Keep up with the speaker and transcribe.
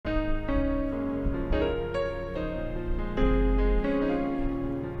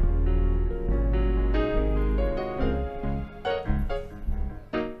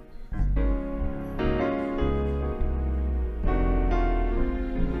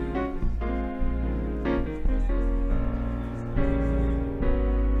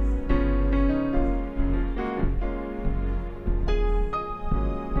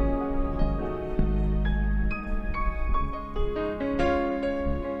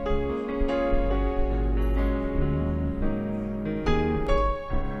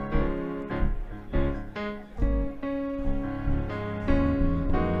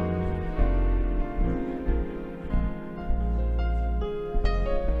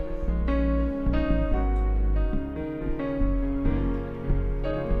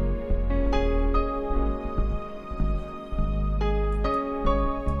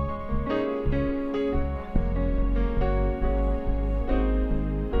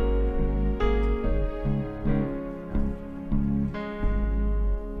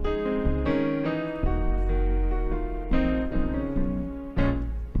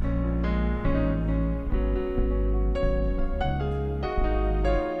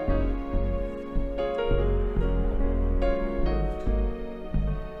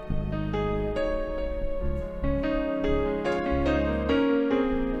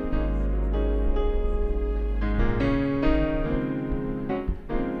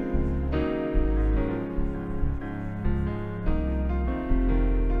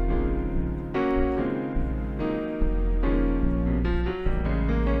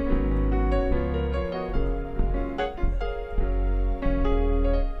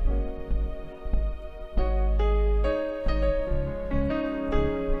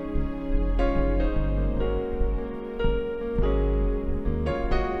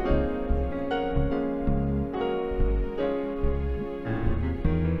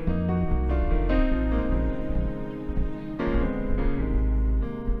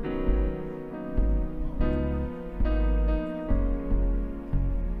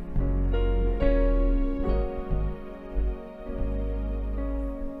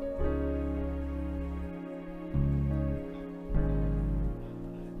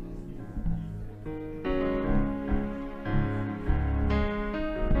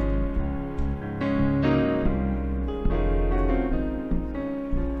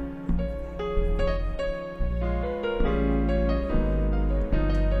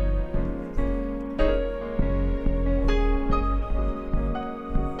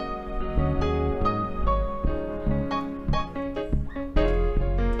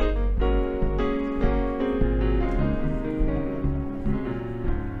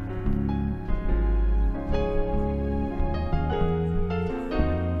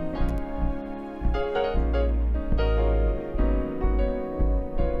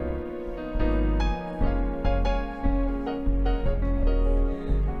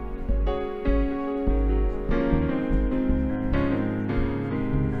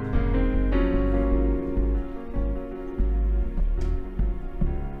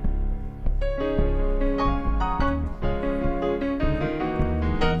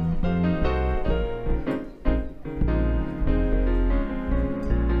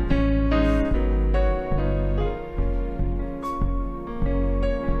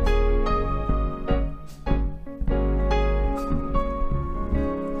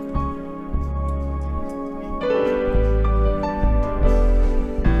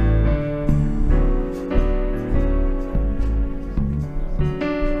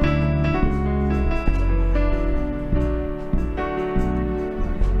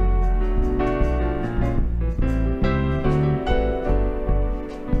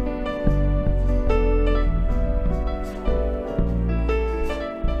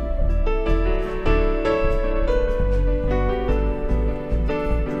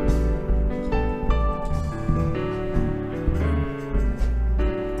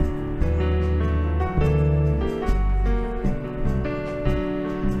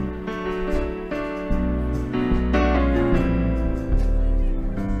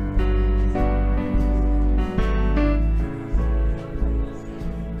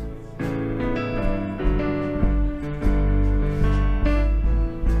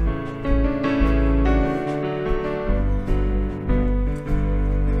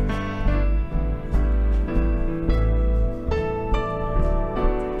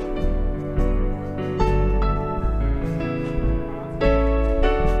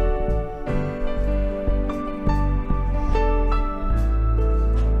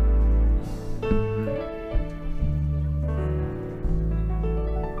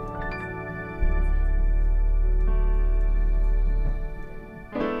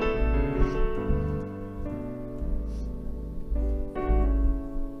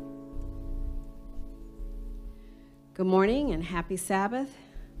Good morning and happy Sabbath.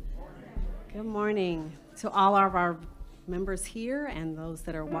 Good morning to all of our members here and those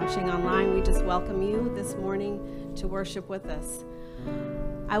that are watching online. We just welcome you this morning to worship with us.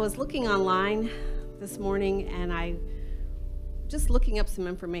 I was looking online this morning and I just looking up some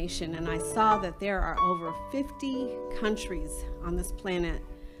information, and I saw that there are over 50 countries on this planet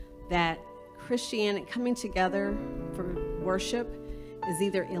that Christianity coming together for worship is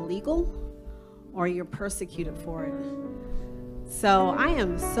either illegal or you're persecuted for it. So I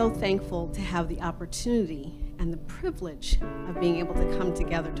am so thankful to have the opportunity and the privilege of being able to come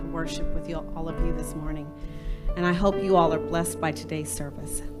together to worship with you, all of you this morning. And I hope you all are blessed by today's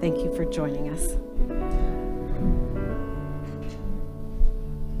service. Thank you for joining us.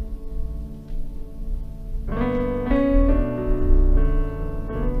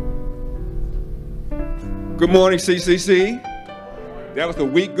 Good morning, CCC. That was a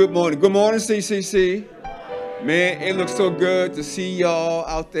week. Good morning. Good morning, CCC. Man, it looks so good to see y'all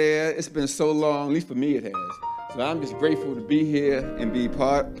out there. It's been so long, at least for me it has. So I'm just grateful to be here and be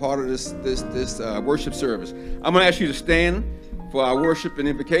part of this worship service. I'm going to ask you to stand for our worship and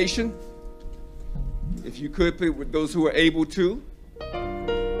invocation. If you could, please, with those who are able to.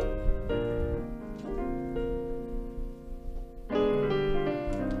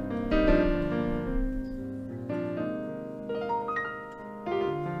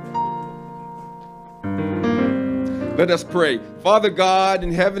 Let us pray. Father God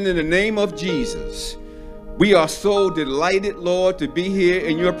in heaven, in the name of Jesus, we are so delighted, Lord, to be here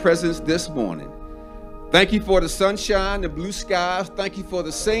in your presence this morning. Thank you for the sunshine, the blue skies. Thank you for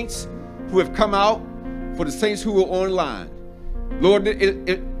the saints who have come out, for the saints who are online. Lord, it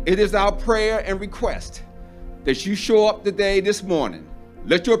is our prayer and request that you show up today, this morning.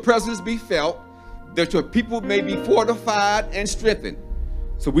 Let your presence be felt, that your people may be fortified and strengthened,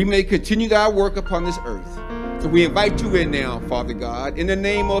 so we may continue our work upon this earth. So we invite you in now, Father God, in the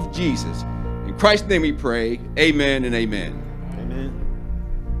name of Jesus. In Christ's name we pray, amen and amen. Amen.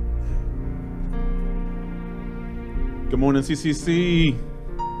 Good morning, CCC.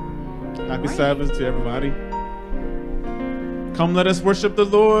 Happy Sabbath to everybody. Come, let us worship the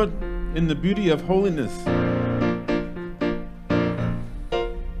Lord in the beauty of holiness.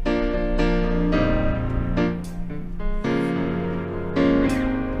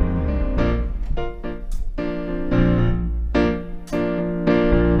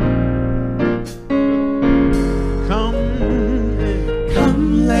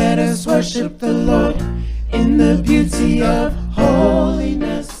 Worship the Lord in the beauty of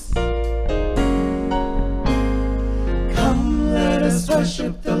holiness. Come, let us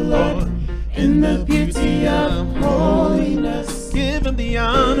worship the Lord in the beauty of holiness. Give him the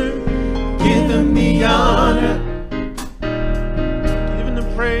honor. Give him the honor. Give him the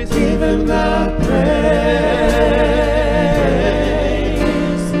praise. Give him the praise.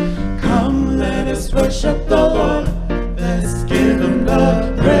 Come, let us worship the Lord. Let's give him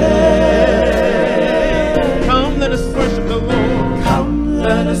the praise.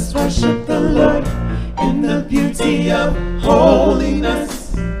 Let us worship the Lord in the beauty of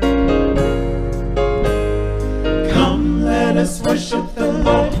holiness. Come, let us worship the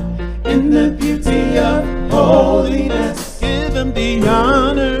Lord in the beauty of holiness. Give him the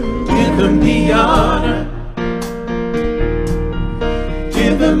honor. Give him the honor.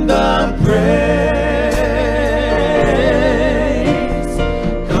 Give him the praise.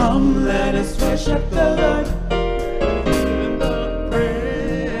 Come, let us worship the Lord.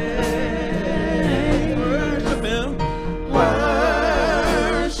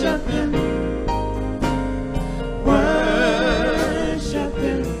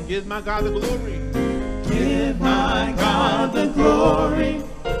 My God the glory. Give my God the glory.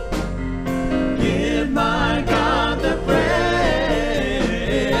 Give my God the praise.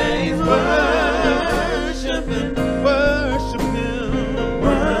 Worship him. Worship him.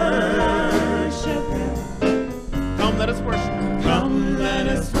 Worship him. Come, let us worship. Come, let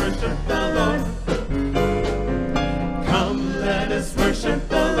us worship the Lord. Come, let us worship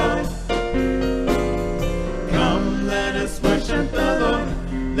the Lord. Come, let us worship the Lord.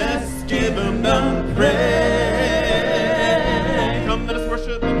 Let's give him the praise. Come, let us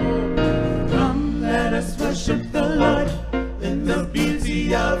worship the Lord. Come, let us worship the Lord in the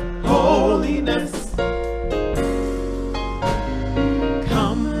beauty of holiness.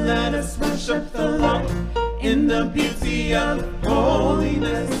 Come, let us worship the Lord in the beauty of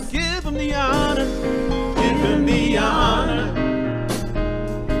holiness. Give him the honor. Give him the honor.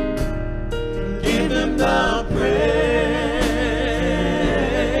 Give him the praise.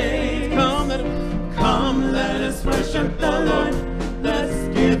 Worship the Lord, let's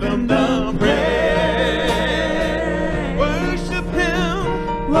give him the praise.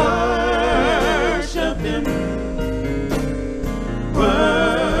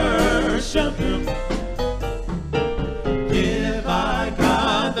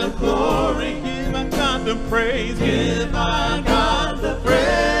 give our God the praise.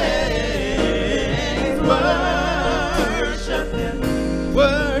 Worship Him.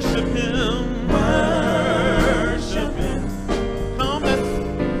 Worship Him. Worship Him.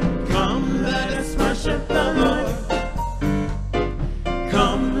 Come, Let us worship the Lord.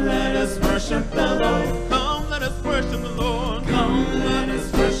 Come, let us worship the Lord. come, let us worship the Lord. Come, let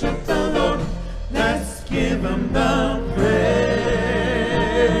us worship the Lord. Let's give Him the praise.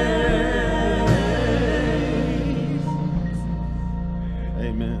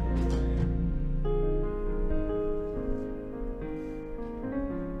 Amen.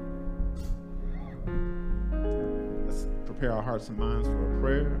 Let's prepare our hearts and minds for a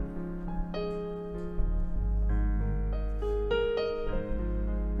prayer.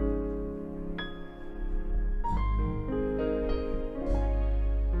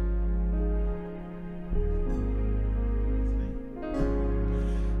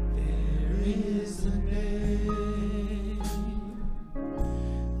 There is a name.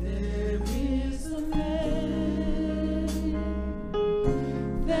 There is a name.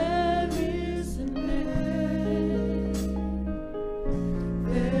 There is a name.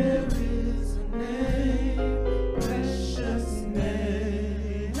 There is a name. Precious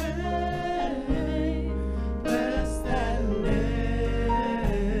name. Bless that name.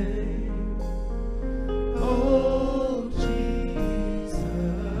 Oh, Jesus,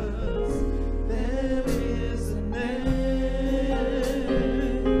 there is a name.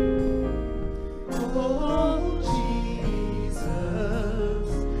 Oh, Jesus,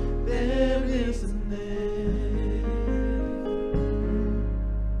 there is a name.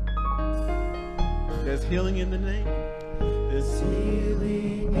 There's healing in the name. There's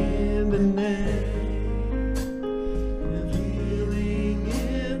healing in the name. Healing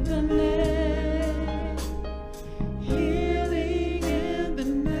in the name. Healing in the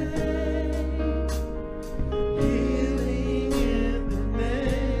name. Healing in the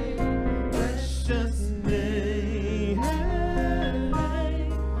name. Precious name.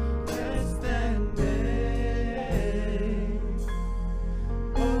 Bless that name.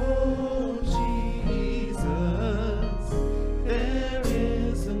 Oh, Jesus, there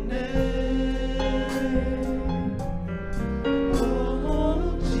is a name.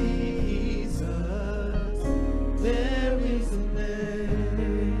 Oh, Jesus, there is a name.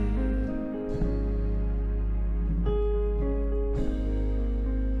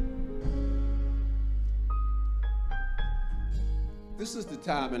 This is the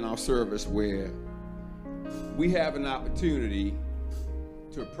time in our service where we have an opportunity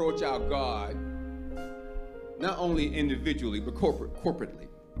to approach our God, not only individually, but corporately.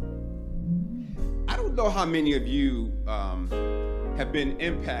 I don't know how many of you have been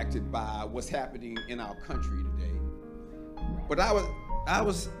impacted by what's happening in our country today, but I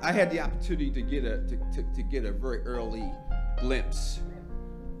had the opportunity to get a very early glimpse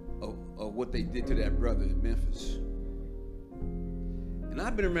of what they did to that brother in Memphis. And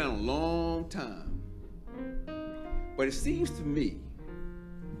I've been around a long time, but it seems to me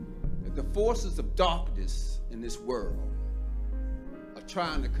that the forces of darkness in this world are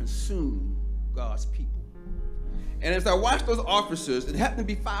trying to consume God's people. And as I watched those officers, it happened to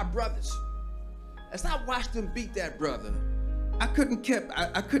be 5 brothers. As I watched them beat that brother, I couldn't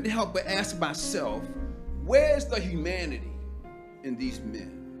help but ask myself, where's the humanity in these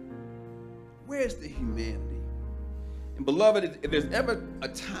men? Where's the humanity? And beloved, if there's ever a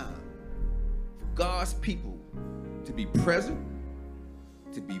time for God's people to be present,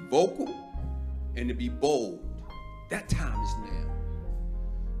 to be vocal, and to be bold, that time is now.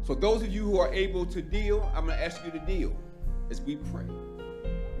 So those of you who are able to deal, I'm going to ask you to deal as we pray.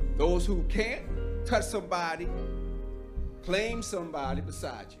 Those who can't, touch somebody, claim somebody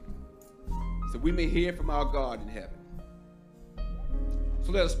beside you, so we may hear from our God in heaven.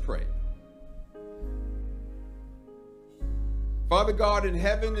 So let us pray. Father God in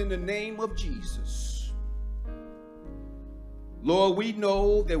heaven, in the name of Jesus, Lord, we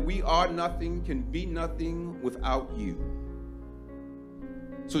know that we are nothing, can be nothing without you.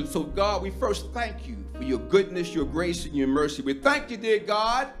 So God, we first thank you for your goodness, your grace, and your mercy. We thank you, dear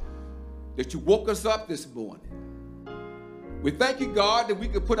God, that you woke us up this morning. We thank you, God, that we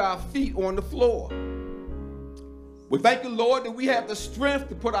could put our feet on the floor. We thank you, Lord, that we have the strength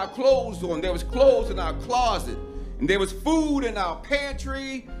to put our clothes on. There was clothes in our closet, and there was food in our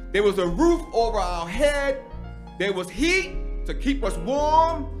pantry. There was a roof over our head. There was heat to keep us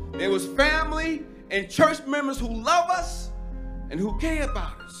warm. There was family and church members who love us and who care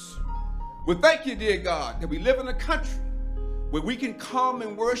about us. We thank you, dear God, that we live in a country where we can come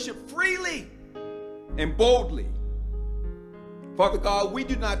and worship freely and boldly. Father God, we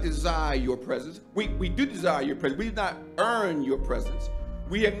do not desire your presence. We do desire your presence. We do not earn your presence.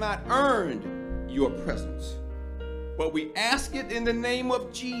 We have not earned your presence. But we ask it in the name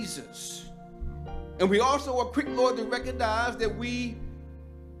of Jesus. And we also are quick, Lord, to recognize that we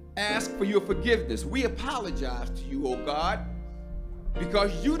ask for your forgiveness. We apologize to you, oh God,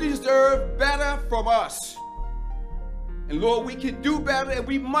 because you deserve better from us. And Lord, we can do better and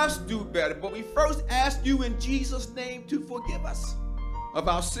we must do better. But we first ask you in Jesus' name to forgive us of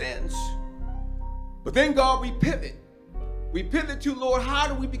our sins. But then, God, we pivot. We pivot to, Lord, how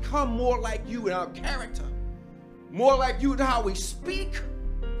do we become more like you in our character? More like you in how we speak.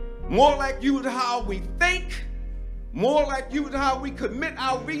 More like you in how we think. More like you in how we commit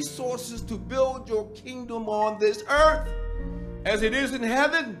our resources to build your kingdom on this earth as it is in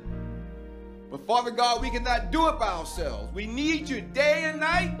heaven. But Father God, we cannot do it by ourselves. We need you day and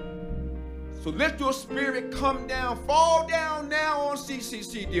night. So let your spirit come down, fall down now on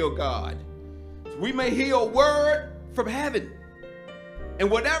CCC, dear God, so we may hear a word from heaven.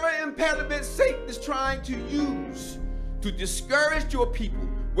 And whatever impediment Satan is trying to use to discourage your people,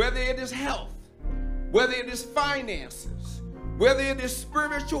 whether it is health, whether it is finances, whether it is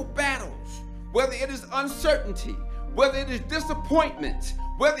spiritual battles, whether it is uncertainty, whether it is disappointment,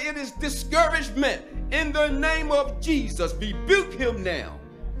 whether it is discouragement, in the name of Jesus, rebuke him now.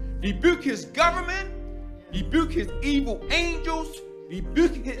 Rebuke his government, rebuke his evil angels,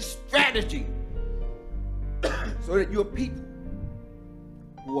 rebuke his strategy, so that your people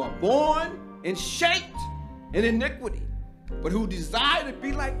who are born and shaped in iniquity, but who desire to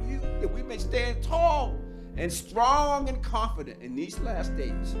be like you, that we may stand tall and strong and confident in these last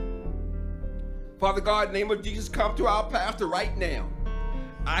days. Father God, in the name of Jesus, come to our pastor right now.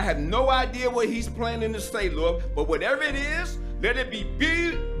 I have no idea what he's planning to say, Lord, but whatever it is, let it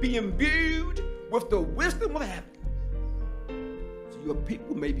be imbued with the wisdom of heaven, so your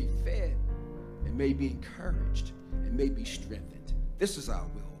people may be fed and may be encouraged and may be strengthened. This is our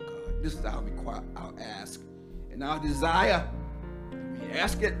will, God. This is our ask and our desire. We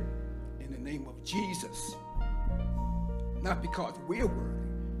ask it in the name of Jesus, not because we're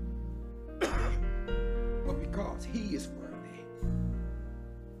worthy, but because he is worthy.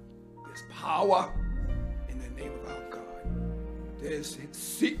 There's power in the name of our God. There's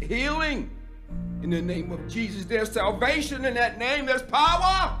healing in the name of Jesus. There's salvation in that name. There's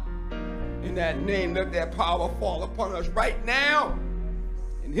power in that name. Let that power fall upon us right now.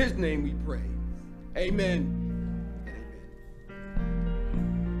 In his name we pray. Amen.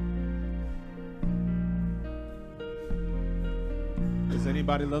 Does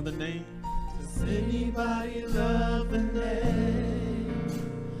anybody love the name? Does anybody love the name?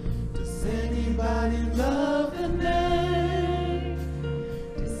 Does anybody love the name?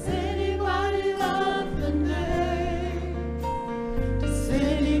 Does anybody love the name? Does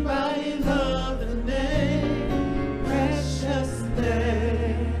anybody love the name? Precious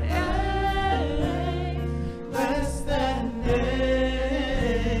name. Bless that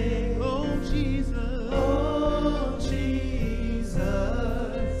name. Oh Jesus. Oh Jesus.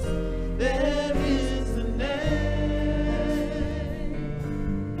 There is a name.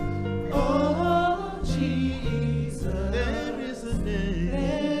 Oh Jesus. There is a name.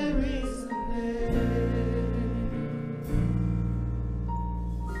 There is a name.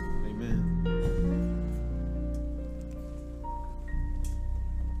 Amen.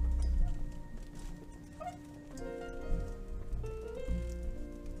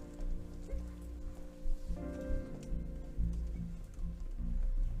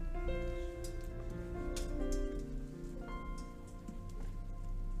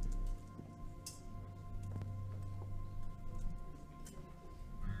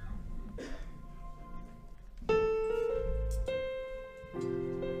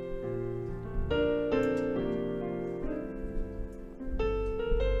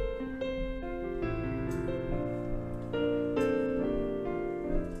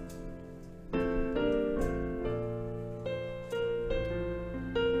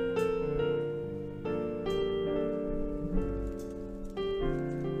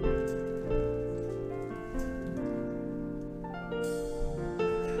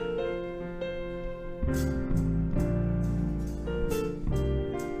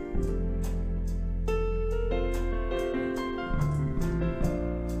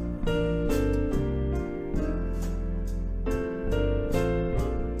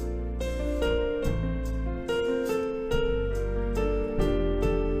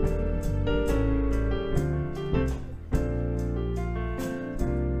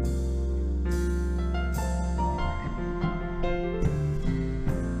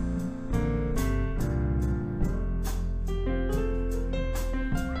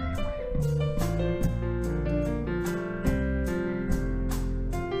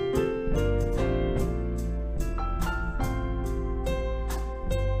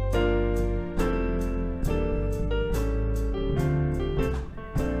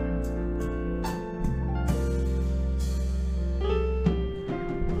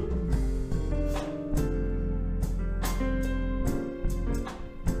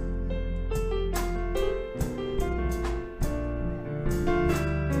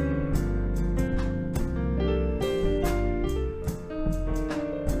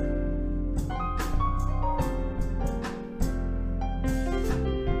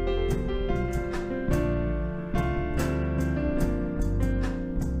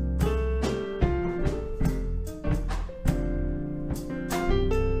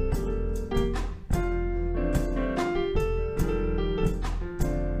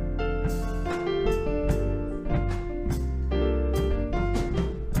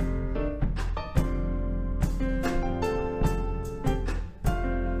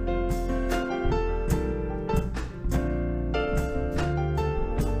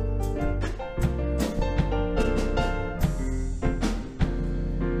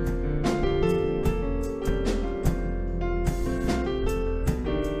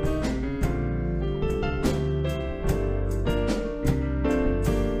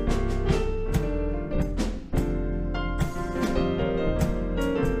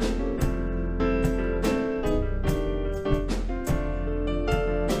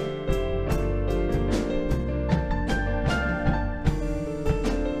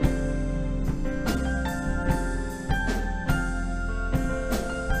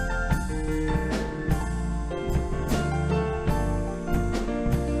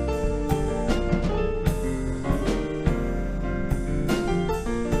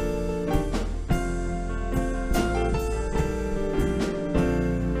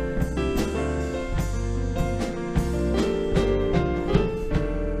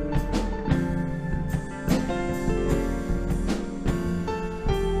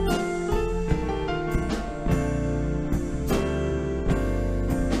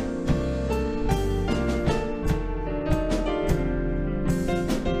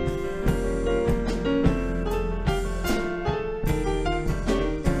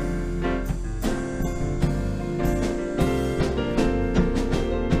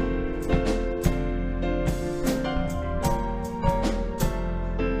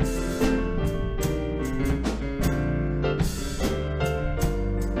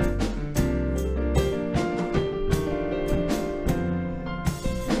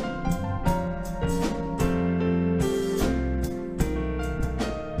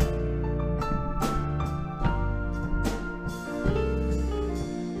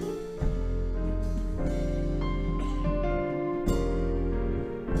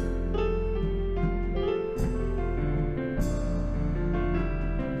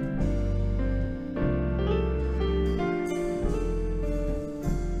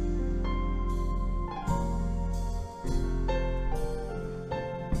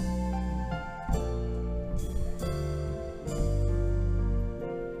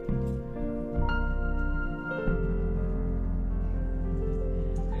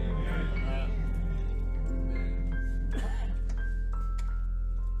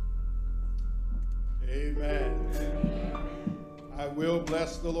 will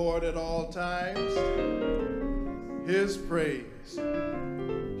bless the Lord at all times. His praise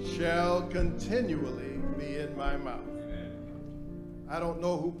shall continually be in my mouth. I don't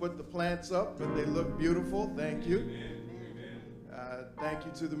know who put the plants up, but they look beautiful. Thank you. Thank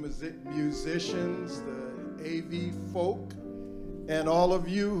you to the musicians, the AV folk, and all of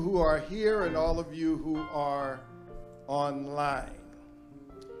you who are here and all of you who are online.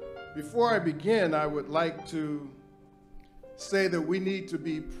 Before I begin, I would like to say that we need to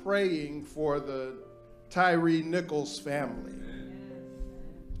be praying for the Tyree Nichols family.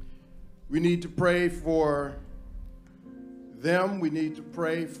 We need to pray for them. We need to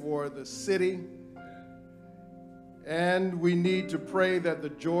pray for the city. And we need to pray that the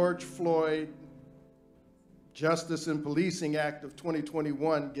George Floyd Justice and Policing Act of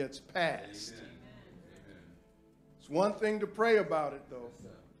 2021 gets passed. It's one thing to pray about it, though,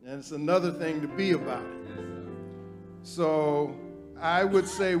 and it's another thing to be about it. So I would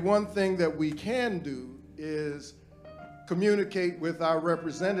say one thing that we can do is communicate with our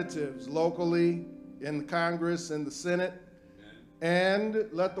representatives locally in the Congress and the Senate, and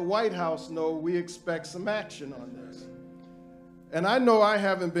let the White House know we expect some action on this. And I know I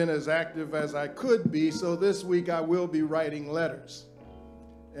haven't been as active as I could be, so this week I will be writing letters.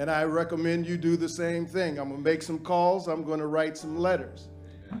 And I recommend you do the same thing. I'm going to make some calls. I'm going to write some letters.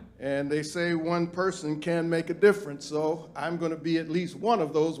 And they say one person can make a difference, so I'm going to be at least one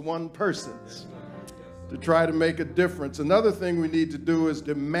of those one persons to try to make a difference. Another thing we need to do is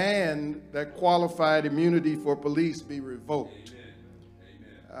demand that qualified immunity for police be revoked.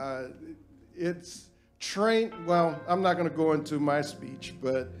 It's trained, well, I'm not going to go into my speech,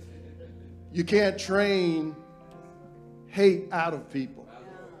 but you can't train hate out of people.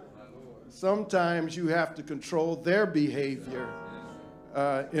 Sometimes you have to control their behavior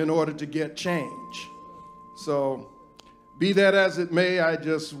in order to get change. So be that as it may, I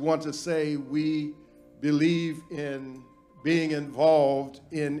just want to say we believe in being involved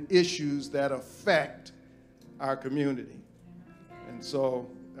in issues that affect our community. And so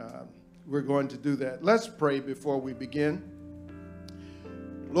we're going to do that. Let's pray before we begin.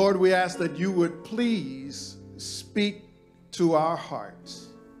 Lord, we ask that you would please speak to our hearts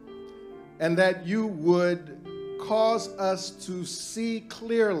and that you would cause us to see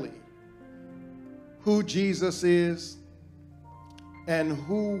clearly who Jesus is and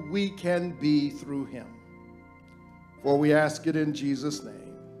who we can be through him. For we ask it in Jesus'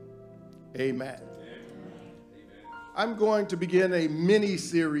 name. Amen. I'm going to begin a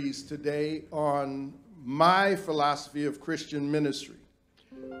mini-series today on my philosophy of Christian ministry.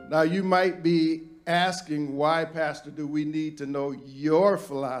 Now, you might be asking, why, Pastor, do we need to know your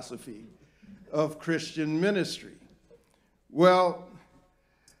philosophy of Christian ministry? Well,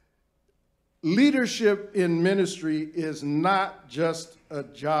 leadership in ministry is not just a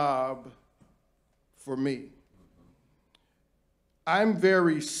job for me. I'm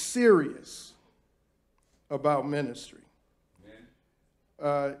very serious about ministry.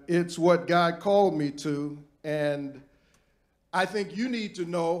 It's what God called me to, and I think you need to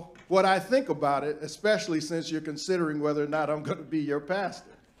know what I think about it, especially since you're considering whether or not I'm going to be your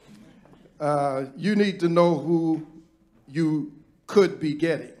pastor. You need to know who you could be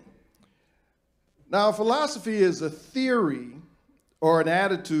getting. Now, philosophy is a theory or an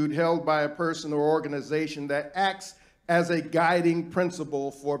attitude held by a person or organization that acts as a guiding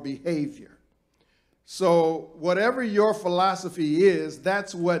principle for behavior. So whatever your philosophy is,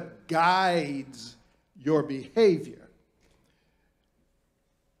 that's what guides your behavior.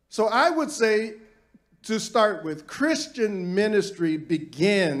 So I would say, to start with, Christian ministry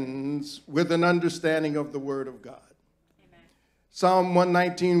begins with an understanding of the Word of God. Amen. Psalm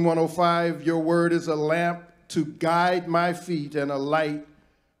 119, 105, your word is a lamp to guide my feet and a light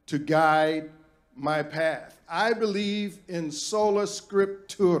to guide my path. I believe in sola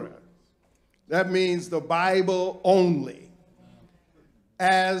scriptura. That means the Bible only,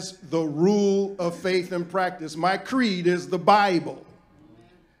 as the rule of faith and practice. My creed is the Bible.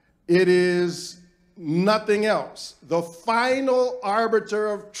 It is nothing else. The final arbiter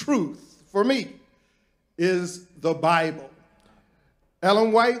of truth for me is the Bible.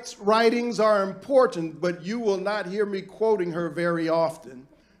 Ellen White's writings are important, but you will not hear me quoting her very often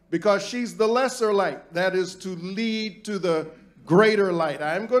because she's the lesser light, that is to lead to the greater light.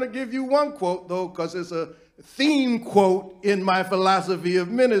 I'm going to give you one quote, though, because it's a theme quote in my philosophy of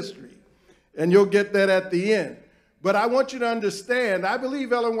ministry, and you'll get that at the end. But I want you to understand, I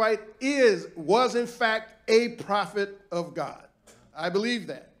believe Ellen White was in fact a prophet of God. I believe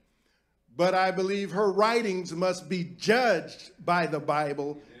that. But I believe her writings must be judged by the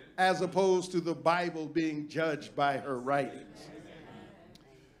Bible as opposed to the Bible being judged by her writings.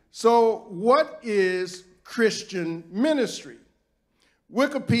 So what is Christian ministry?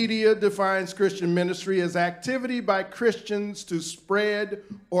 Wikipedia defines Christian ministry as activity by Christians to spread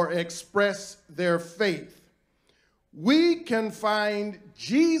or express their faith. We can find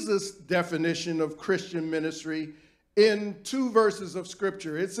Jesus' definition of Christian ministry in 2 verses of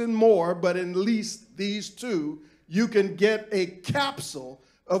Scripture. It's in more, but in at least these 2, you can get a capsule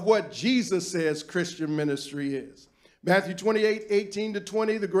of what Jesus says Christian ministry is. Matthew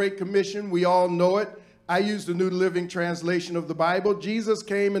 28:18-20, the Great Commission, we all know it. I use the New Living Translation of the Bible. Jesus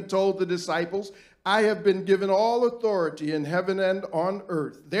came and told the disciples, I have been given all authority in heaven and on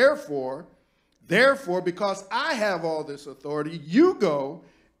earth. Therefore, because I have all this authority, you go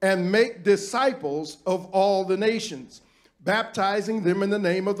and make disciples of all the nations, baptizing them in the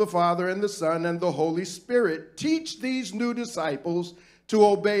name of the Father and the Son and the Holy Spirit. Teach these new disciples to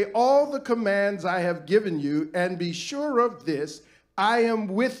obey all the commands I have given you, and be sure of this, I am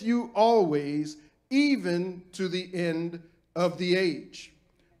with you always, even to the end of the age.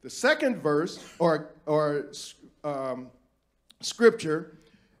 The second verse, or scripture,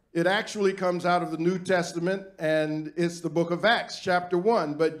 it actually comes out of the New Testament, and it's the book of Acts, chapter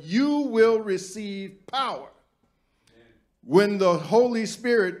 1. But you will receive power when the Holy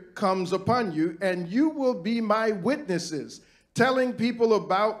Spirit comes upon you, and you will be my witnesses, telling people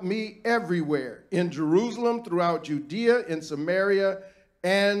about me everywhere, in Jerusalem, throughout Judea, in Samaria,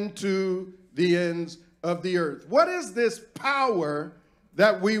 and to the ends of the earth. What is this power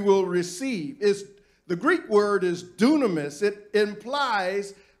that we will receive? The Greek word is dunamis. It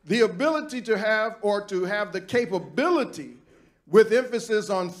implies the ability to have, or to have the capability, with emphasis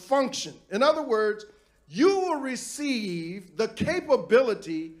on function. In other words, you will receive the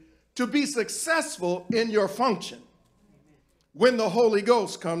capability to be successful in your function when the Holy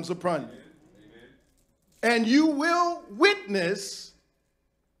Ghost comes upon you. And you will witness.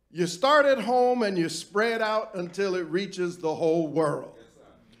 You start at home and you spread out until it reaches the whole world.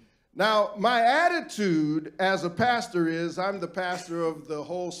 Now, my attitude as a pastor is I'm the pastor of the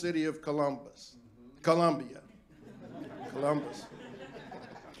whole city of Columbia.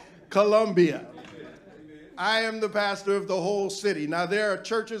 I am the pastor of the whole city. Now, there are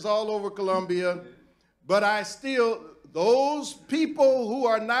churches all over Columbia, but those people who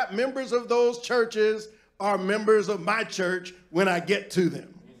are not members of those churches are members of my church when I get to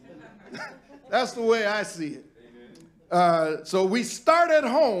them. That's the way I see it. So we start at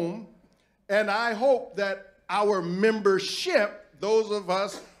home, and I hope that our membership, those of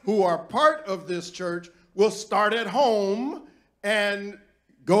us who are part of this church, will start at home and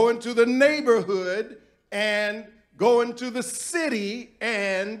go into the neighborhood and go into the city,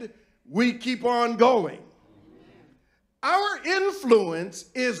 and we keep on going. Our influence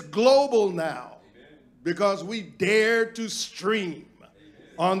is global now because we dare to stream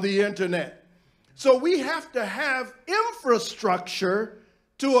on the internet. So we have to have infrastructure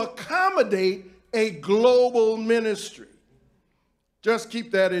to accommodate a global ministry. Just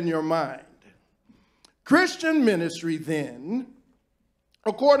keep that in your mind. Christian ministry, then,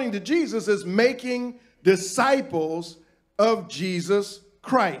 according to Jesus, is making disciples of Jesus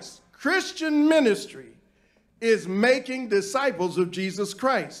Christ. Christian ministry is making disciples of Jesus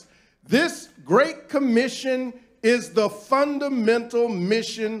Christ. This Great Commission is the fundamental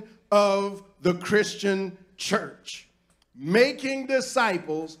mission of the Christian church, making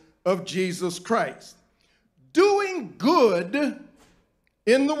disciples of Jesus Christ. Doing good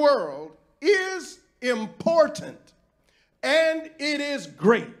in the world is important, and it is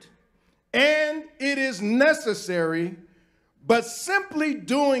great, and it is necessary, but simply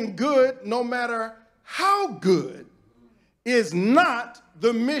doing good, no matter how good, is not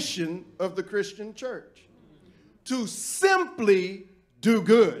the mission of the Christian church. To simply do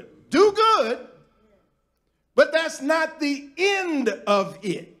good. Do good, but that's not the end of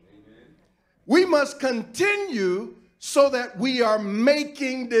it. We must continue so that we are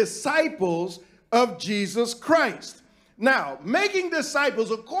making disciples of Jesus Christ. Now, making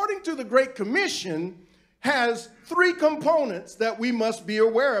disciples, according to the Great Commission, has 3 components that we must be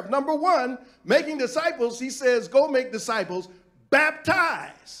aware of. Number 1, making disciples, he says, go make disciples,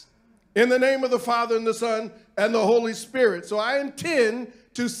 baptize in the name of the Father and the Son and the Holy Spirit. So I intend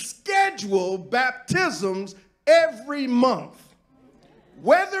to schedule baptisms every month,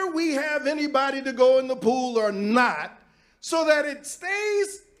 whether we have anybody to go in the pool or not, so that it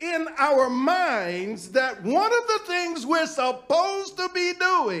stays in our minds that one of the things we're supposed to be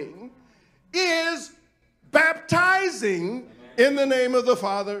doing is baptizing in the name of the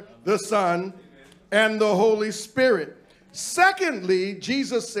Father, the Son, and the Holy Spirit. Secondly,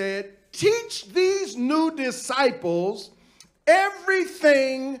 Jesus said, teach these new disciples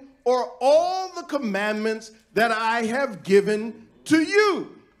everything or all the commandments that I have given to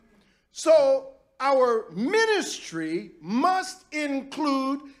you. So our ministry must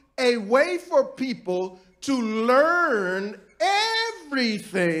include a way for people to learn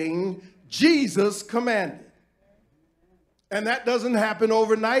everything Jesus commanded. And that doesn't happen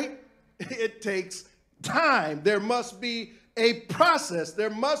overnight. It takes time. There must be a process. There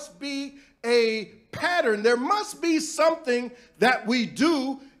must be a pattern. There must be something that we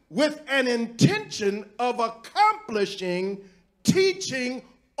do with an intention of accomplishing, teaching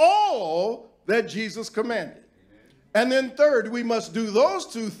all that Jesus commanded. And then third, we must do those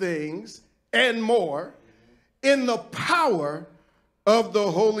two things and more in the power of the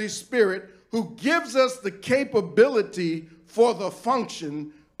Holy Spirit, who gives us the capability for the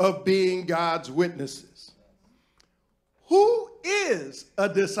function of being God's witnesses. Who is a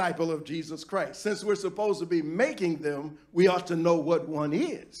disciple of Jesus Christ? Since we're supposed to be making them, we ought to know what one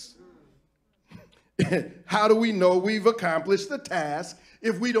is. How do we know we've accomplished the task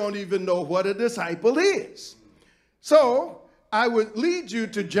if we don't even know what a disciple is? So I would lead you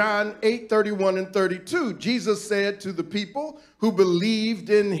to John 8:31 and 32. Jesus said to the people who believed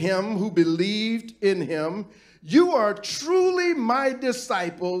in him, you are truly my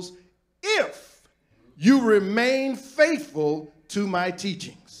disciples if you remain faithful to my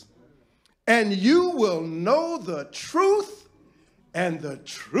teachings. And you will know the truth, and the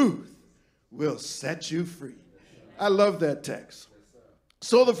truth will set you free. I love that text.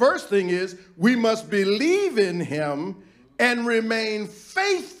 So the first thing is we must believe in him and remain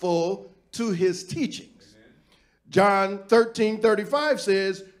faithful to his teachings. John 13:35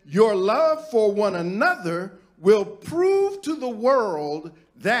 says, your love for one another will prove to the world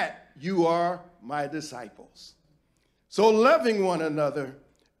that you are my disciples. So loving one another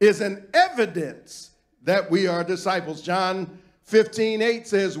is an evidence that we are disciples. John 15:8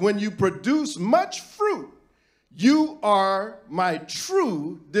 says, when you produce much fruit, you are my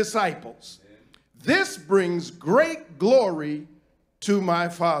true disciples. This brings great glory to my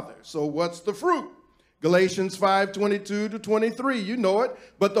Father. So what's the fruit? Galatians 5:22 to 23, you know it.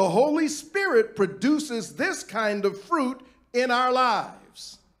 But the Holy Spirit produces this kind of fruit in our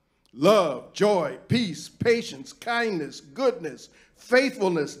lives: love, joy, peace, patience, kindness, goodness,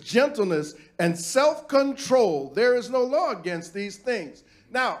 faithfulness, gentleness, and self-control. There is no law against these things.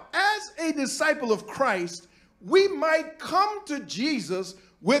 Now, as a disciple of Christ, we might come to Jesus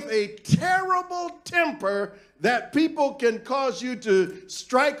with a terrible temper that people can cause you to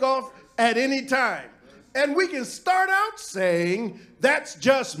strike off at any time. And we can start out saying, that's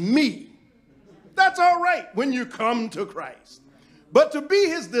just me. That's all right when you come to Christ. But to be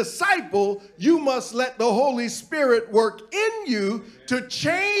his disciple, you must let the Holy Spirit work in you to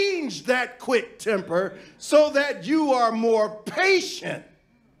change that quick temper so that you are more patient.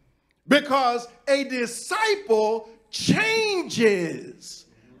 Because a disciple changes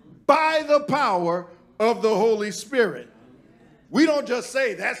by the power of the Holy Spirit. We don't just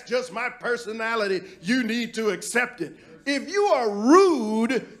say, that's just my personality, you need to accept it. If you are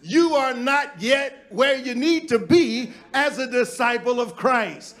rude, you are not yet where you need to be as a disciple of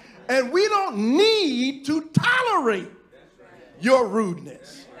Christ. And we don't need to tolerate your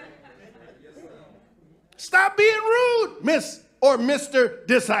rudeness. Stop being rude, Miss or Mr.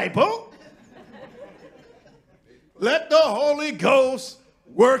 Disciple. Let the Holy Ghost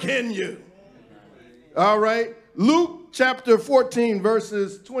work in you. All right. Luke chapter 14,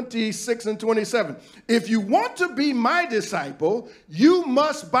 verses 26 and 27. If you want to be my disciple, you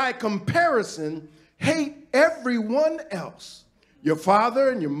must by comparison hate everyone else. Your father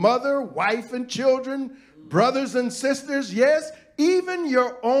and your mother, wife and children, brothers and sisters, yes, even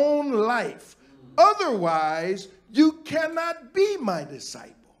your own life. Otherwise, you cannot be my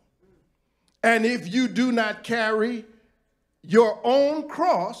disciple. And if you do not carry your own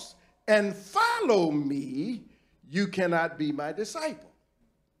cross and follow me, you cannot be my disciple.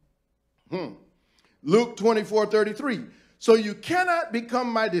 Luke 24:33. So you cannot become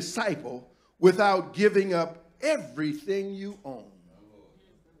my disciple without giving up everything you own.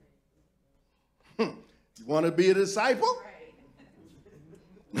 You want to be a disciple?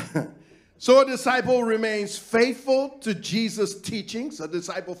 So a disciple remains faithful to Jesus' teachings. A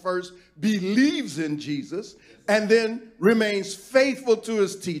disciple first believes in Jesus and then remains faithful to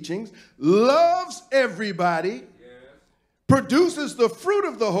his teachings, loves everybody, produces the fruit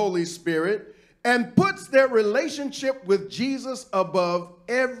of the Holy Spirit, and puts their relationship with Jesus above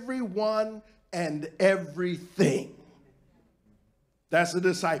everyone and everything. That's a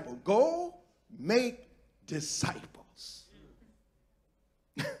disciple. Go make disciples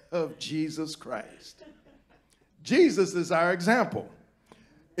of Jesus Christ. Jesus is our example.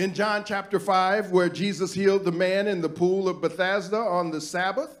 In John chapter 5, where Jesus healed the man in the pool of Bethesda on the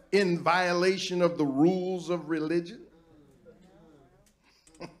Sabbath in violation of the rules of religion.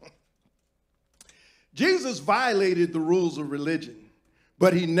 Jesus violated the rules of religion,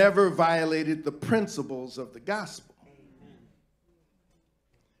 but he never violated the principles of the gospel.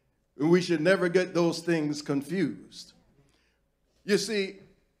 And we should never get those things confused. You see,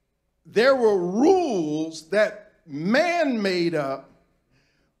 there were rules that man made up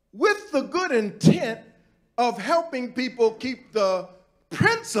with the good intent of helping people keep the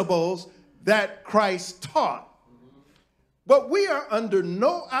principles that Christ taught. But we are under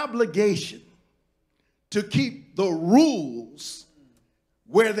no obligation to keep the rules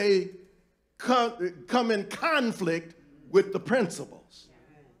where they come in conflict with the principles.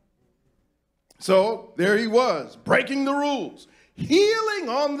 So there he was, breaking the rules, healing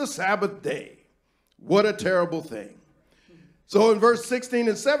on the Sabbath day. What a terrible thing. So in verse 16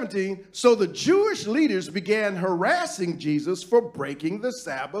 and 17, so the Jewish leaders began harassing Jesus for breaking the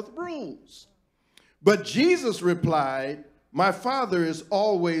Sabbath rules. But Jesus replied, my Father is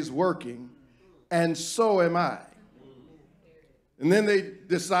always working, and so am I. And then they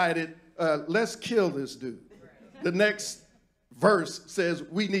decided, let's kill this dude. The next verse says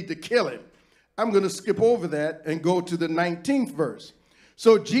we need to kill him. I'm going to skip over that and go to the 19th verse.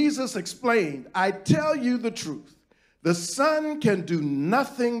 So Jesus explained, I tell you the truth. The Son can do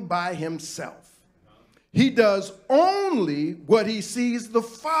nothing by himself. He does only what he sees the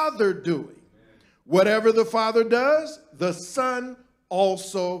Father doing. Whatever the Father does, the Son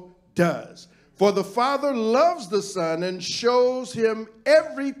also does. For the Father loves the Son and shows him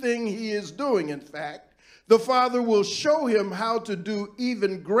everything he is doing. In fact, the Father will show him how to do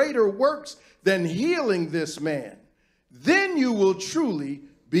even greater works than healing this man. Then you will truly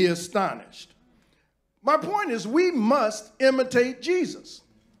be astonished. My point is, we must imitate Jesus.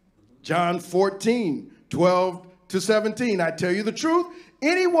 John 14, 12 to 17. I tell you the truth,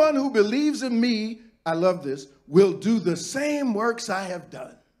 anyone who believes in me, I love this, will do the same works I have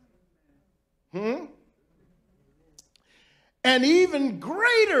done. And even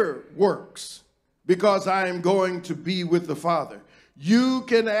greater works, because I am going to be with the Father. You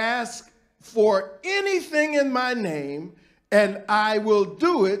can ask for anything in my name, and I will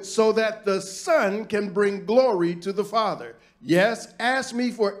do it so that the Son can bring glory to the Father. Yes, ask me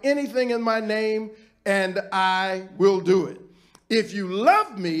for anything in my name, and I will do it. If you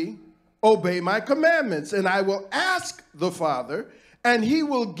love me, obey my commandments, and I will ask the Father, and he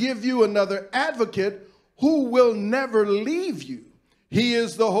will give you another advocate who will never leave you. He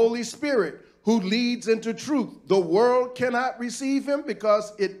is the Holy Spirit who leads into truth. The world cannot receive him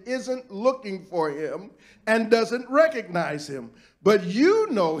because it isn't looking for him and doesn't recognize him. But you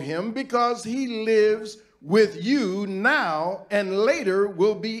know him because he lives with you now and later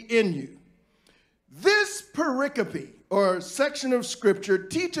will be in you. This pericope, or section of scripture,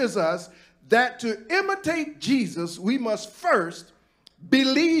 teaches us that to imitate Jesus, we must first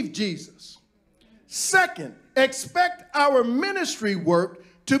believe Jesus. Second, expect our ministry work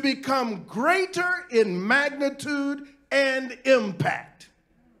to become greater in magnitude and impact.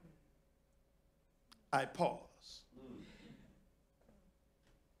 I pause.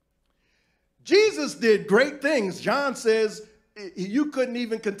 Jesus did great things. John says you couldn't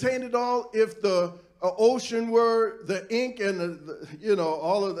even contain it all if the ocean were the ink and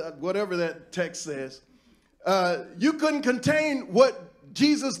all of that, whatever that text says. You couldn't contain what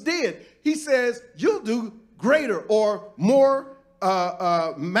Jesus did. He says you'll do greater or more,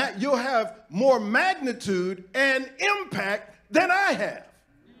 you'll have more magnitude and impact than I have.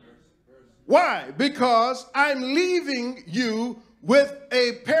 Why? Because I'm leaving you with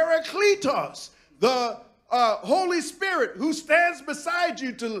a Parakletos, the Holy Spirit who stands beside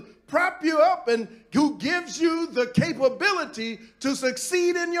you to prop you up and who gives you the capability to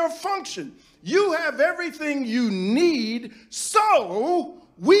succeed in your function. You have everything you need, so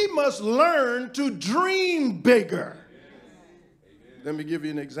we must learn to dream bigger. Let me give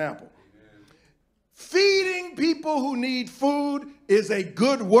you an example. Feeding people who need food is a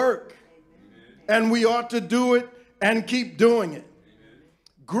good work, and we ought to do it and keep doing it.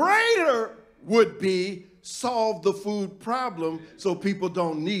 Greater would be solve the food problem so people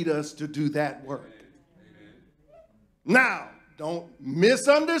don't need us to do that work. Now, don't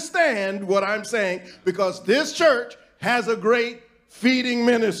misunderstand what I'm saying, because this church has a great feeding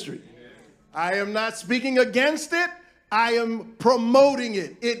ministry. I am not speaking against it. I am promoting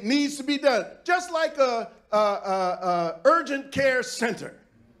it. It needs to be done. Just like a urgent care center.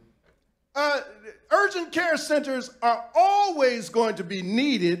 Urgent care centers are always going to be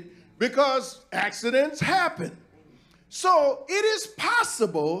needed because accidents happen. So it is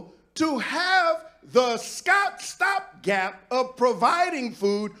possible to have the stopgap of providing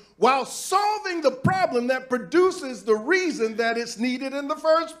food while solving the problem that produces the reason that it's needed in the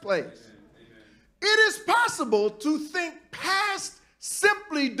first place. It is possible to think past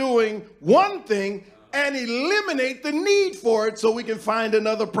simply doing one thing and eliminate the need for it so we can find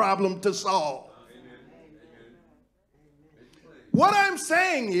another problem to solve. What I'm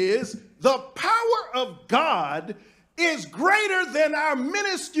saying is the power of God is greater than our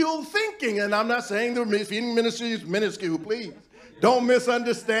minuscule thinking. And I'm not saying the feeding ministry is minuscule, please. Don't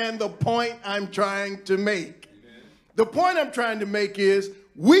misunderstand the point I'm trying to make. The point I'm trying to make is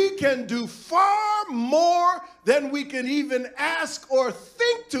we can do far more than we can even ask or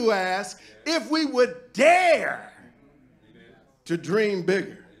think to ask if we would dare to dream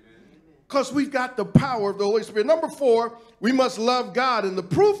bigger. Because we've got the power of the Holy Spirit. Number 4, we must love God. And the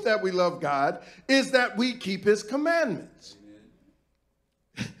proof that we love God is that we keep his commandments.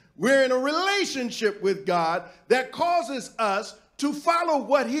 We're in a relationship with God that causes us to follow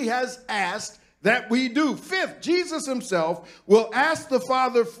what he has asked that we do. 5th, Jesus himself will ask the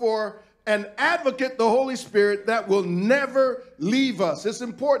Father for an advocate, the Holy Spirit, that will never leave us. It's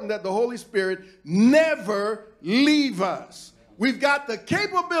important that the Holy Spirit never leave us. We've got the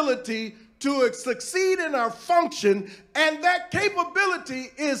capability to succeed in our function, and that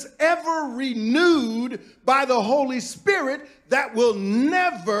capability is ever renewed by the Holy Spirit that will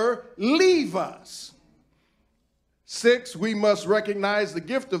never leave us. 6, we must recognize the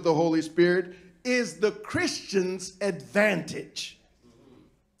gift of the Holy Spirit is the Christian's advantage.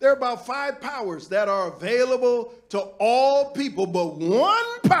 There are about 5 powers that are available to all people, but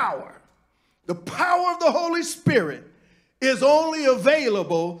one power, the power of the Holy Spirit, is only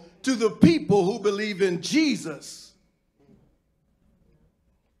available to the people who believe in Jesus.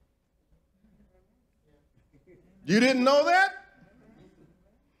 You didn't know that?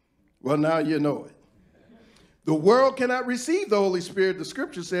 Well, now you know it. The world cannot receive the Holy Spirit, the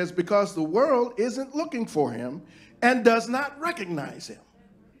scripture says, because the world isn't looking for him and does not recognize him.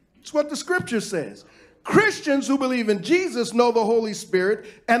 It's what the scripture says. Christians who believe in Jesus know the Holy Spirit,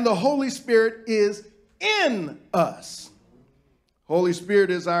 and the Holy Spirit is in us. Holy Spirit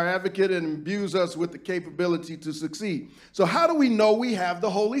is our advocate and imbues us with the capability to succeed. So how do we know we have the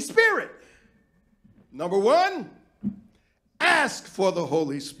Holy Spirit? Number 1, ask for the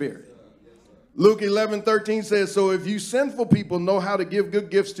Holy Spirit. Luke 11:13 says, so if you sinful people know how to give good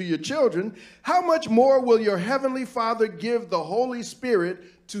gifts to your children, how much more will your heavenly Father give the Holy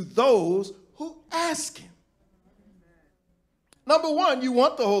Spirit to those who ask him? Number 1, you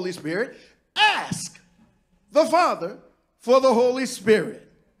want the Holy Spirit. Ask the Father for the Holy Spirit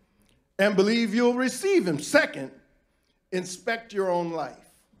and believe you'll receive him. 2nd, inspect your own life.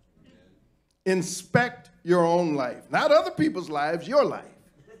 Inspect your own life. Not other people's lives, your life.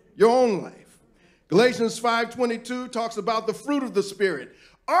 Your own life. Galatians 5:22 talks about the fruit of the Spirit.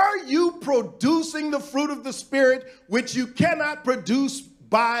 Are you producing the fruit of the Spirit which you cannot produce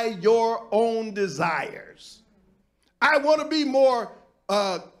by your own desires? I want to be more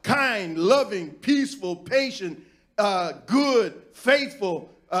kind, loving, peaceful, patient, good, faithful,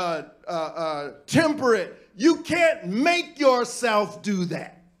 temperate. You can't make yourself do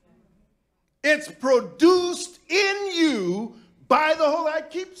that. It's produced in you by the Holy. I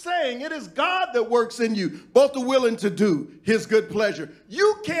keep saying it is God that works in you, both the willing to do his good pleasure.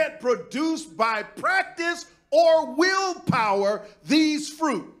 You can't produce by practice or willpower these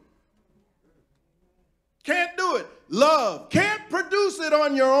fruit. Can't do it. Love, can't produce it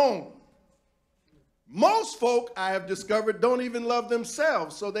on your own. Most folk, I have discovered, don't even love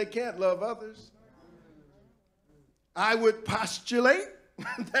themselves, so they can't love others. I would postulate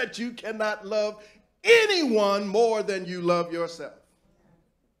that you cannot love anyone more than you love yourself.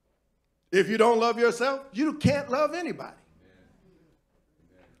 If you don't love yourself, you can't love anybody.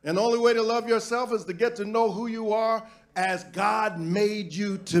 And the only way to love yourself is to get to know who you are as God made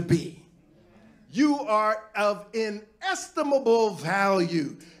you to be. You are of inestimable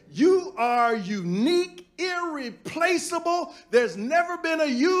value. You are unique, irreplaceable. There's never been a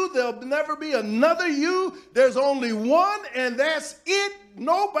you. There'll never be another you. There's only one, and that's it.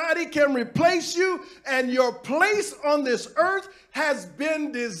 Nobody can replace you. And your place on this earth has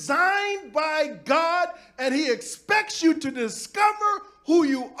been designed by God, and he expects you to discover who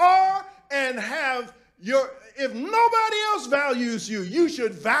you are and have your, if nobody else values you, you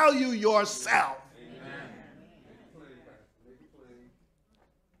should value yourself.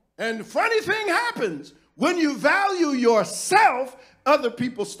 And the funny thing happens, when you value yourself, other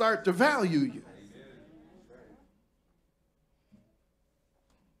people start to value you.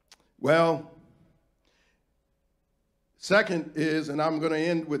 Well, Second is, and I'm going to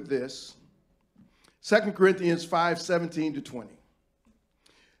end with this, 2 Corinthians 5:17-20.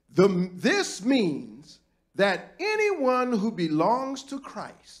 This means that anyone who belongs to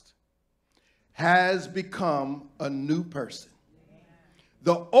Christ has become a new person.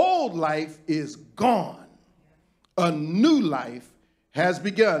 The old life is gone. A new life has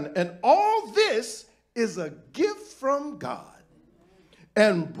begun. And all this is a gift from God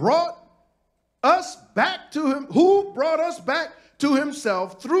and brought us back to him, who brought us back to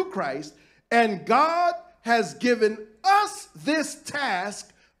himself through Christ. And God has given us this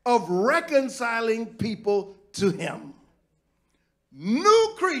task of reconciling people to him.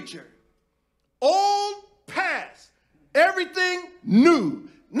 New creature, old past, everything new.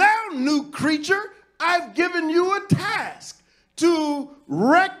 Now, new creature, I've given you a task to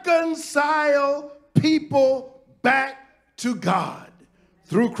reconcile people back to God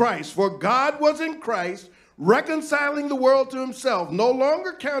through Christ. For God was in Christ, reconciling the world to himself, no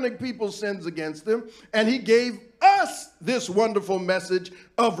longer counting people's sins against them, and he gave us this wonderful message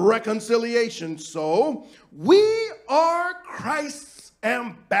of reconciliation. So we are Christ's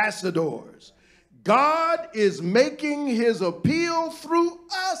ambassadors. God is making his appeal through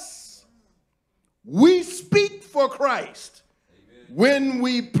us. We speak for Christ. Amen. When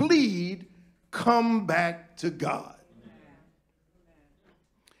we plead, come back to God.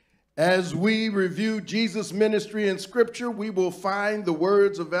 As we review Jesus' ministry in Scripture, we will find the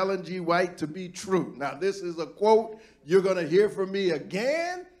words of Ellen G. White to be true. Now, this is a quote you're going to hear from me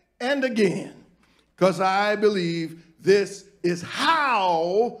again and again, because I believe this is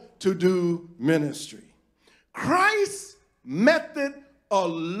how to do ministry. Christ's method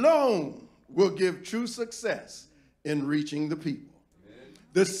alone will give true success in reaching the people. Amen.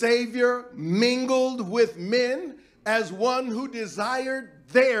 The Savior mingled with men as one who desired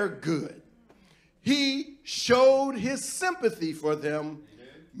their good. He showed his sympathy for them,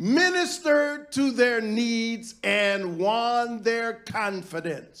 ministered to their needs, and won their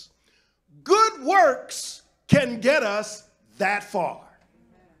confidence. Good works can get us that far.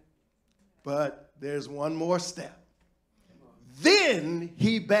 But there's one more step. Then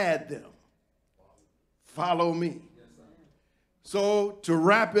he bade them, follow me. So to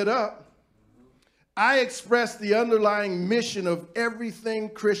wrap it up, I express the underlying mission of everything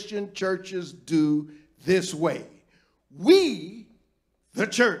Christian churches do this way. We, the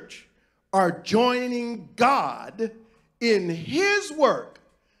church, are joining God in his work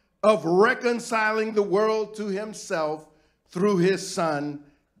of reconciling the world to himself through his Son,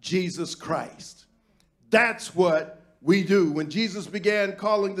 Jesus Christ. That's what we do. When Jesus began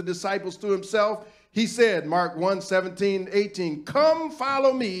calling the disciples to himself, he said, Mark 1:17-18, come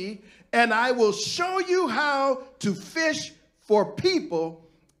follow me, and I will show you how to fish for people.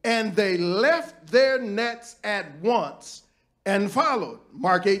 And they left their nets at once and followed.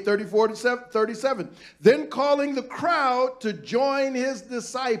 Mark 8:34-37. Then calling the crowd to join his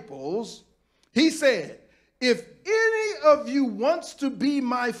disciples, he said, if any of you wants to be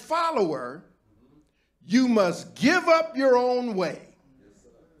my follower, you must give up your own way.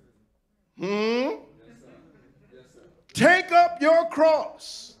 Take up your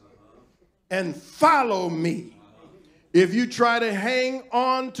cross and follow me. If you try to hang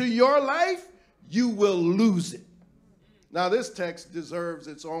on to your life, you will lose it. Now, this text deserves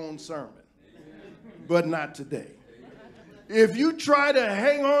its own sermon, but not today. If you try to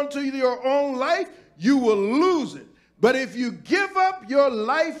hang on to your own life, you will lose it. But if you give up your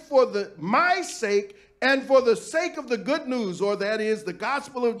life for my sake and for the sake of the good news, or that is the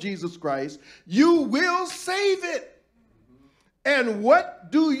gospel of Jesus Christ, you will save it. And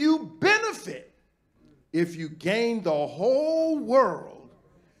what do you benefit if you gain the whole world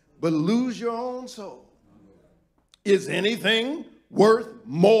but lose your own soul? Is anything worth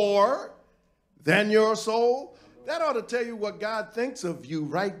more than your soul? That ought to tell you what God thinks of you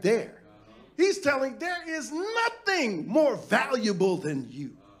right there. He's telling there is nothing more valuable than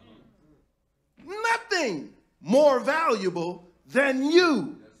you. Nothing more valuable than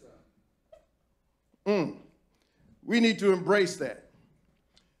you. We need to embrace that.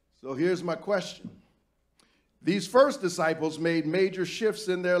 So here's my question. These first disciples made major shifts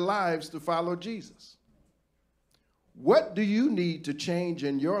in their lives to follow Jesus. What do you need to change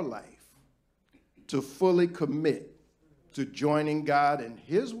in your life to fully commit to joining God in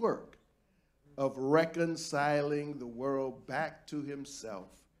his work of reconciling the world back to himself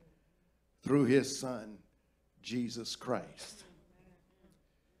through his Son, Jesus Christ?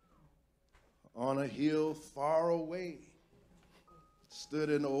 On a hill far away stood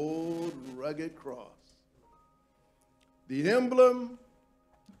an old rugged cross, the emblem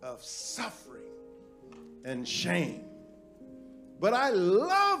of suffering and shame. But I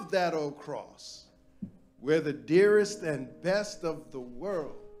love that old cross where the dearest and best of the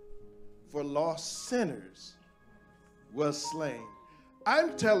world for lost sinners was slain.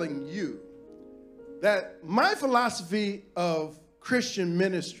 I'm telling you that my philosophy of Christian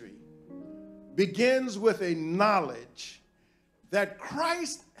ministry begins with a knowledge that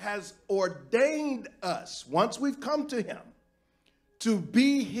Christ has ordained us, once we've come to him, to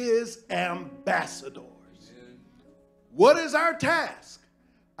be his ambassadors. What is our task?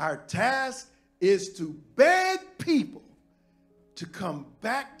 Our task is to beg people to come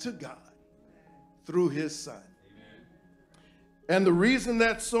back to God through his Son. And the reason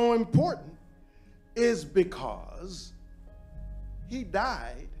that's so important is because he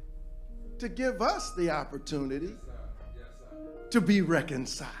died to give us the opportunity to be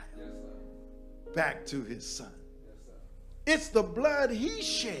reconciled back to his Son. It's the blood he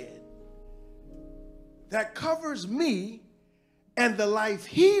shed that covers me and the life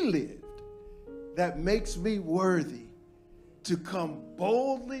he lived that makes me worthy to come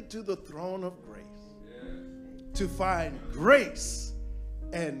boldly to the throne of grace, to find grace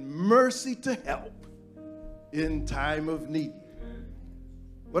and mercy to help in time of need.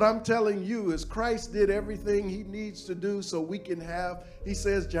 What I'm telling you is Christ did everything he needs to do so we can have, he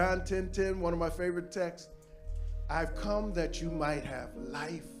says, John 10:10, one of my favorite texts, I've come that you might have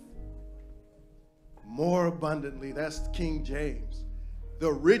life more abundantly. That's King James. The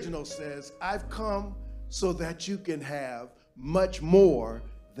original says, I've come so that you can have much more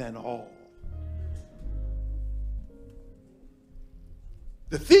than all.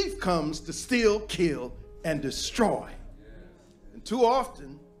 The thief comes to steal, kill, and destroy. And too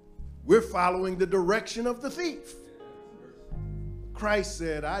often, we're following the direction of the thief. Christ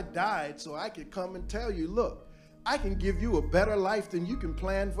said, I died so I could come and tell you, look, I can give you a better life than you can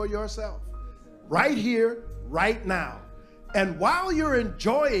plan for yourself. Right here, right now. And while you're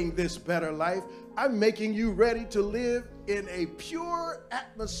enjoying this better life, I'm making you ready to live in a pure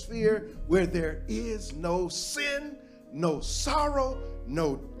atmosphere where there is no sin, no sorrow,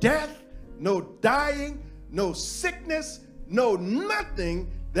 no death, no dying, no sickness, no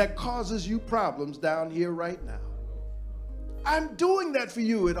nothing that causes you problems down here right now. I'm doing that for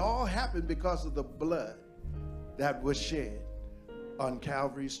you. It all happened because of the blood that was shed on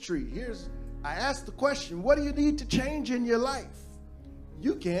Calvary's tree. I asked the question, what do you need to change in your life?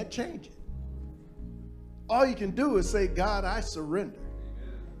 You can't change it. All you can do is say, God, I surrender.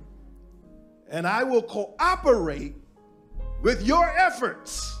 And I will cooperate with your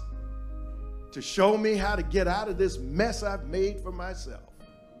efforts to show me how to get out of this mess I've made for myself,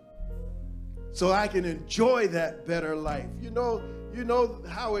 so I can enjoy that better life. You know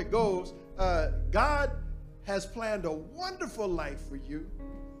how it goes. God has planned a wonderful life for you,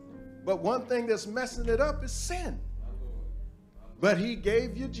 but one thing that's messing it up is sin. But he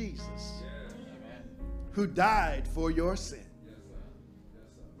gave you Jesus, who died for your sin.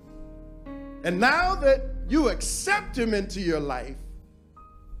 And now that you accept him into your life,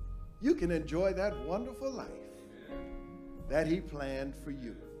 you can enjoy that wonderful life that he planned for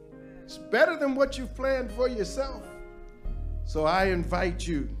you. It's better than what you've planned for yourself. So I invite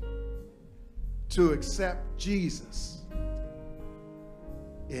you to accept Jesus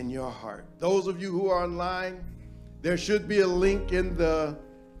in your heart. Those of you who are online, there should be a link in the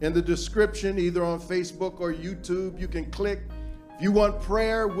description, either on Facebook or YouTube. You can click. If you want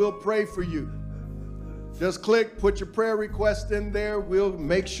prayer, we'll pray for you. Just click, put your prayer request in there. We'll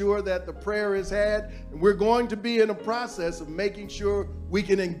make sure that the prayer is had. And we're going to be in a process of making sure we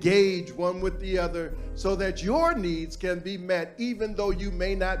can engage one with the other so that your needs can be met, even though you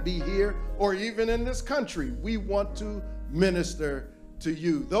may not be here or even in this country. We want to minister to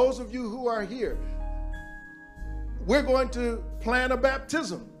you. Those of you who are here, we're going to plan a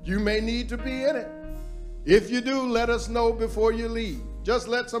baptism. You may need to be in it. If you do, let us know before you leave. Just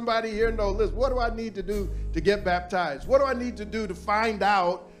let somebody here know, listen, what do I need to do to get baptized? What do I need to do to find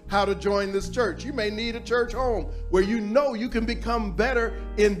out how to join this church? You may need a church home where you know you can become better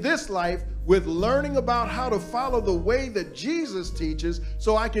in this life with learning about how to follow the way that Jesus teaches,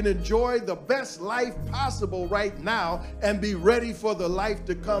 so I can enjoy the best life possible right now and be ready for the life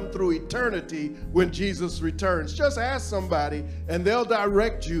to come through eternity when Jesus returns. Just ask somebody and they'll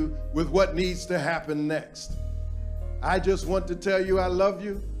direct you with what needs to happen next. I just want to tell you I love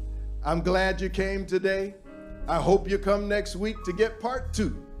you. I'm glad you came today. I hope you come next week to get part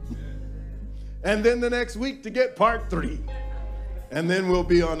 2. And then the next week to get part 3. And then we'll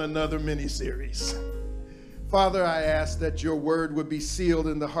be on another mini-series. Father, I ask that your word would be sealed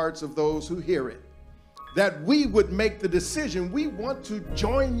in the hearts of those who hear it, that we would make the decision we want to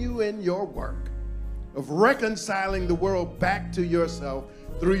join you in your work. of reconciling the world back to yourself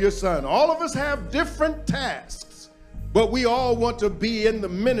through your Son. All of us have different tasks, but we all want to be in the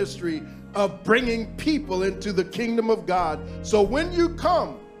ministry of bringing people into the kingdom of God. So when you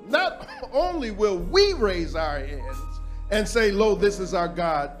come, not only will we raise our hands and say, lo, this is our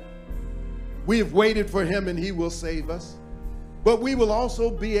God, we have waited for him and he will save us, but we will also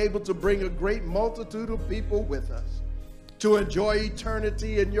be able to bring a great multitude of people with us to enjoy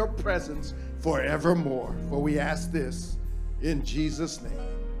eternity in your presence forevermore. For we ask this in Jesus' name.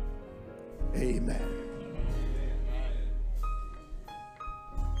 Amen.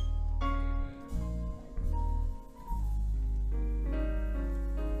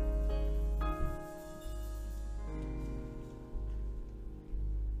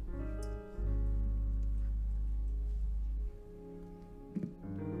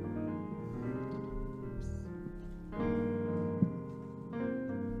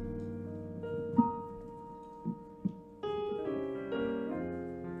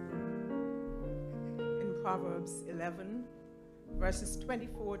 Proverbs 11, verses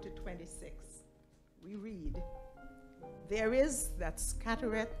 24 to 26, we read, "There is that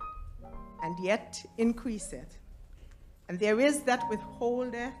scattereth, and yet increaseth, and there is that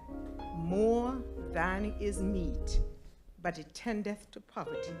withholdeth more than is meet, but it tendeth to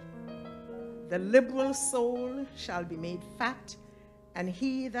poverty. The liberal soul shall be made fat, and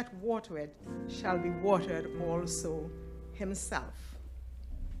he that watereth shall be watered also himself."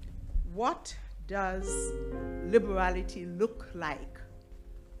 What does liberality look like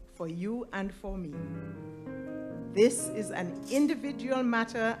for you and for me? This is an individual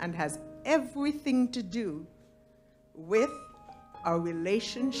matter and has everything to do with our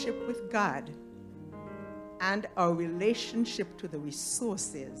relationship with God and our relationship to the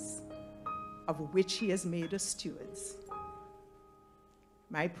resources of which he has made us stewards.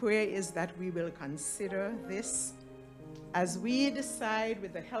 My prayer is that we will consider this as we decide,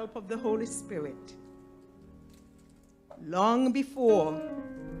 with the help of the Holy Spirit, long before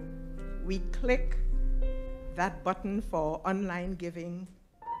we click that button for online giving,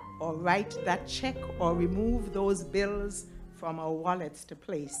 or write that check, or remove those bills from our wallets to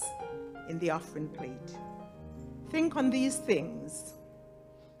place in the offering plate. Think on these things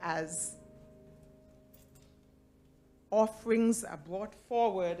as offerings are brought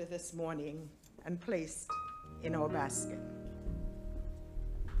forward this morning and placed in our basket.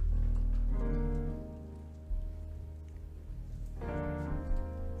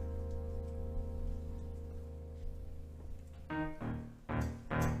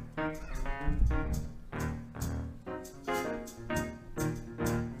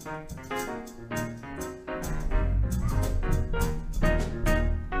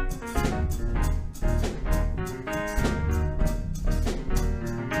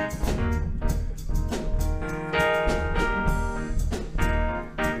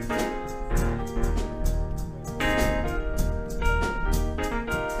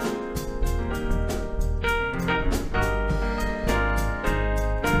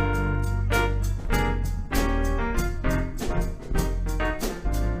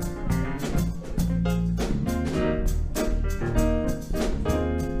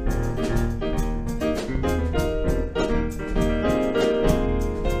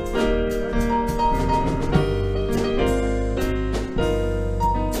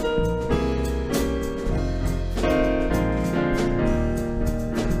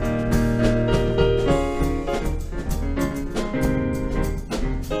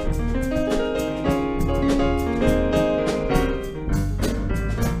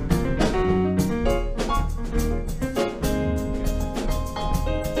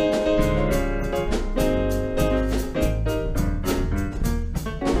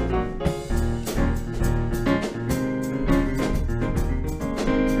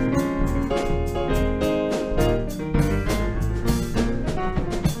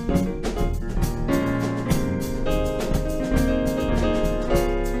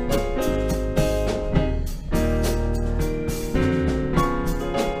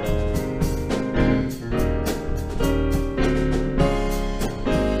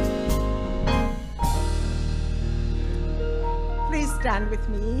 Stand with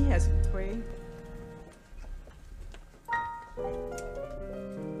me as we pray.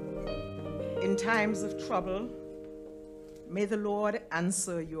 In times of trouble, may the Lord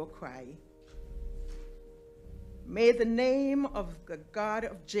answer your cry. May the name of the God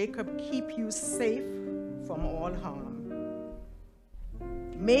of Jacob keep you safe from all harm.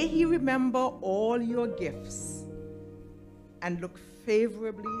 May he remember all your gifts and look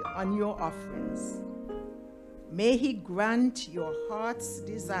favorably on your offerings. May he grant your heart's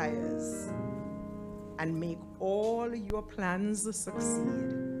desires and make all your plans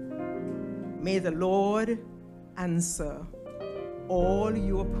succeed. May the Lord answer all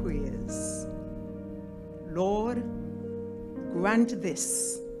your prayers. Lord, grant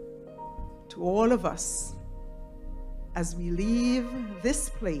this to all of us as we leave this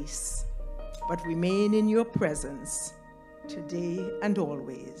place, but remain in your presence today and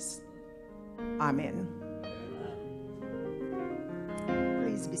always. Amen.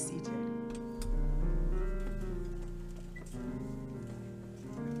 Please be seated.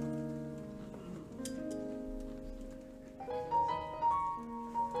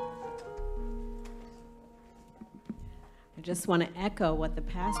 I just want to echo what the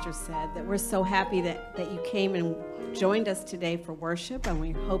pastor said, that we're so happy that you came and joined us today for worship, and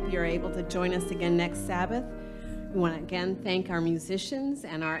we hope you're able to join us again next Sabbath. We want to again thank our musicians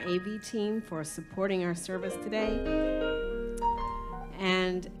and our AV team for supporting our service today.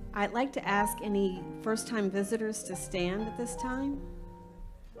 And I'd like to ask any first-time visitors to stand at this time.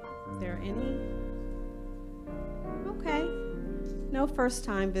 Is there any? Okay. No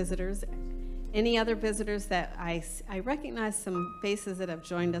first-time visitors. Any other visitors that I recognize some faces that have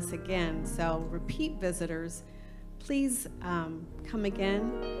joined us again. So repeat visitors, please come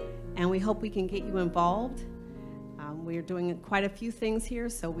again, and we hope we can get you involved. We're doing quite a few things here,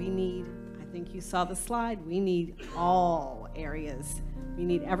 so we need, I think you saw the slide, we need all areas. We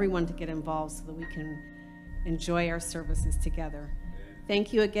need everyone to get involved so that we can enjoy our services together.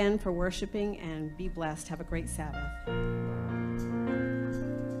 Thank you again for worshiping, and be blessed. Have a great Sabbath.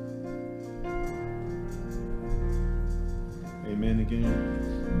 Amen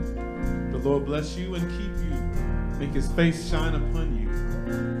again. The Lord bless you and keep you. Make his face shine upon you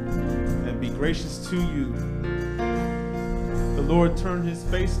and be gracious to you. The Lord turn his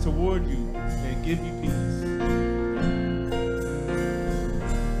face toward you and give you peace.